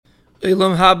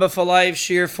Olamhaba4life,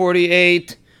 Shiur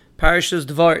 48, Parshas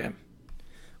Dvarim.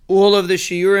 All of the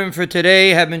Shiurim for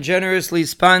today have been generously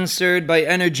sponsored by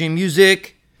Energy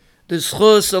Music. The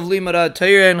schus of Limud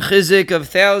Torah and chizik of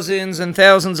thousands and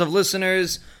thousands of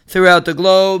listeners throughout the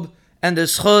globe, and the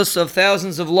schus of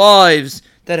thousands of lives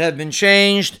that have been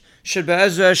changed, should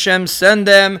Be'ezra Hashem send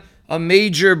them a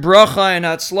major bracha and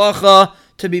atzlacha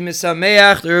to be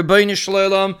misameach, the Rebbeinu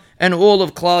Shloim, and all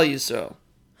of Klal Yisrael.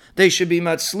 They should be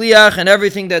matzliach in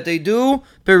everything that they do,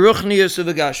 beruchnius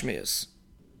uv'gashmius.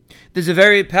 There's a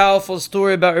very powerful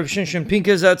story about Rav Shimshon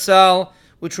Pincus Zatzal,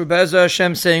 which we're Be'ezra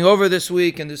Hashem saying over this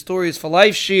week, and the story is for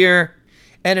life Shiur,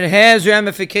 and it has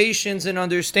ramifications in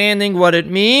understanding what it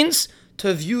means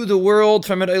to view the world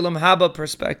from an Olamhaba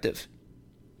perspective.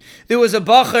 There was a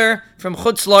bacher from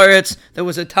Chutz La'aretz that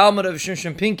was a Talmud of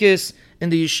Shimshon Pincus in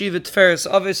the Yeshiva Tiferes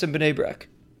Avis in Bnei Brak.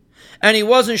 And he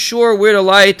wasn't sure where to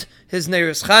light his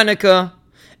Neiros Chanukah.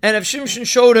 And if Shimshon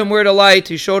showed him where to light,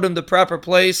 he showed him the proper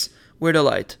place where to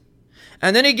light.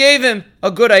 And then he gave him a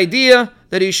good idea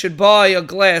that he should buy a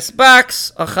glass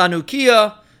box, a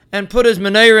Chanukiah, and put his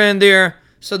menorah in there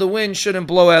so the wind shouldn't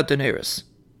blow out the Neiros.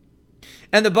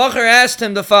 And the bacher asked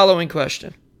him the following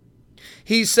question.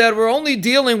 He said, we're only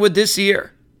dealing with this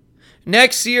year.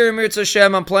 Next year, Mirz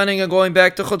Hashem, I'm planning on going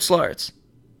back to Chutz La'aretz.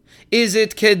 Is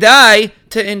it kedai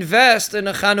to invest in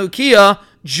a Chanukiah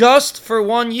just for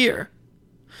 1 year?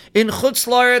 In Chutz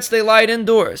La'aretz, they light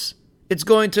indoors. It's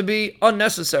going to be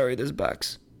unnecessary, this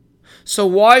box. So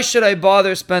why should I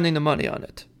bother spending the money on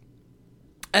it?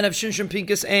 And Rav Shimshon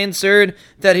Pincus answered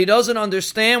that he doesn't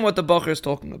understand what the bacher is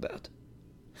talking about.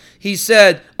 He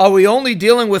said, are we only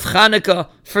dealing with Chanukah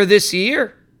for this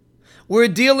year? We're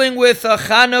dealing with a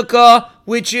Chanukah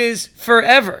which is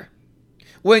forever.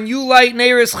 When you light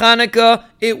Neiros Chanukah,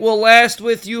 it will last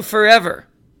with you forever.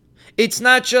 It's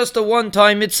not just a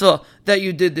one-time mitzvah that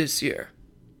you did this year.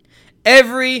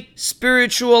 Every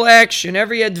spiritual action,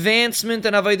 every advancement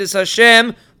in Avodas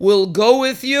Hashem will go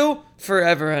with you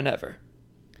forever and ever.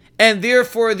 And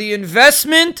therefore the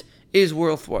investment is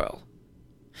worthwhile.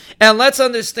 And let's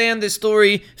understand this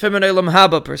story from an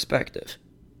Olamhaba perspective.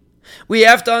 We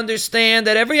have to understand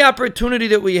that every opportunity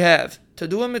that we have to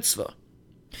do a mitzvah,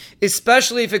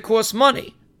 especially if it costs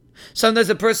money. Sometimes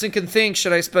a person can think,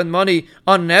 should I spend money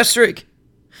on an esrog?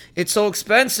 It's so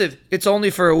expensive, it's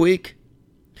only for a week.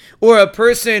 Or a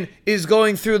person is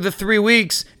going through the 3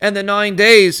 weeks and the 9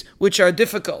 days, which are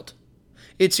difficult.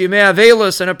 It's Yemei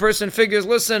Avelos, and a person figures,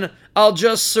 listen, I'll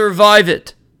just survive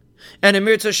it. And in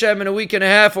Mirz Hashem, in a week and a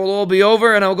half, it'll all be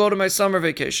over, and I'll go to my summer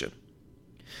vacation.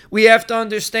 We have to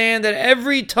understand that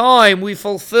every time we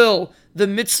fulfill the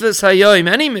mitzvahs hayom,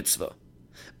 any mitzvah,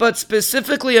 but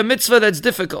specifically a mitzvah that's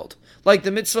difficult, like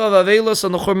the mitzvah of Avelos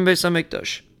on the Churban Beis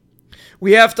HaMikdash,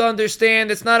 we have to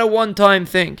understand it's not a one-time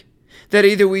thing, that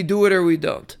either we do it or we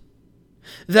don't.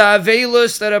 The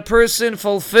Avelos that a person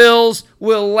fulfills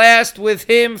will last with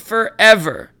him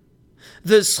forever.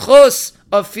 The schus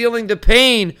of feeling the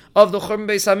pain of the Churban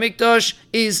Beis HaMikdash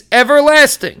is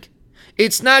everlasting.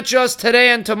 It's not just today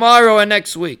and tomorrow and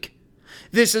next week.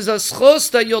 This is a schus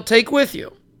that you'll take with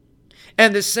you.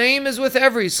 And the same is with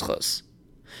every schus.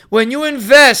 When you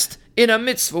invest in a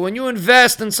mitzvah, when you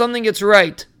invest in something that's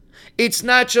right, it's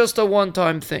not just a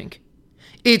one-time thing.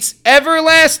 It's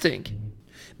everlasting.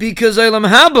 Because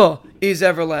Olamhaba is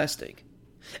everlasting.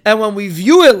 And when we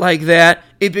view it like that,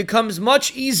 it becomes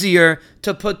much easier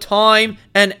to put time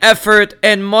and effort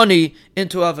and money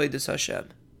into Avodas Hashem.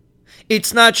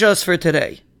 It's not just for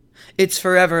today. It's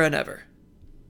forever and ever.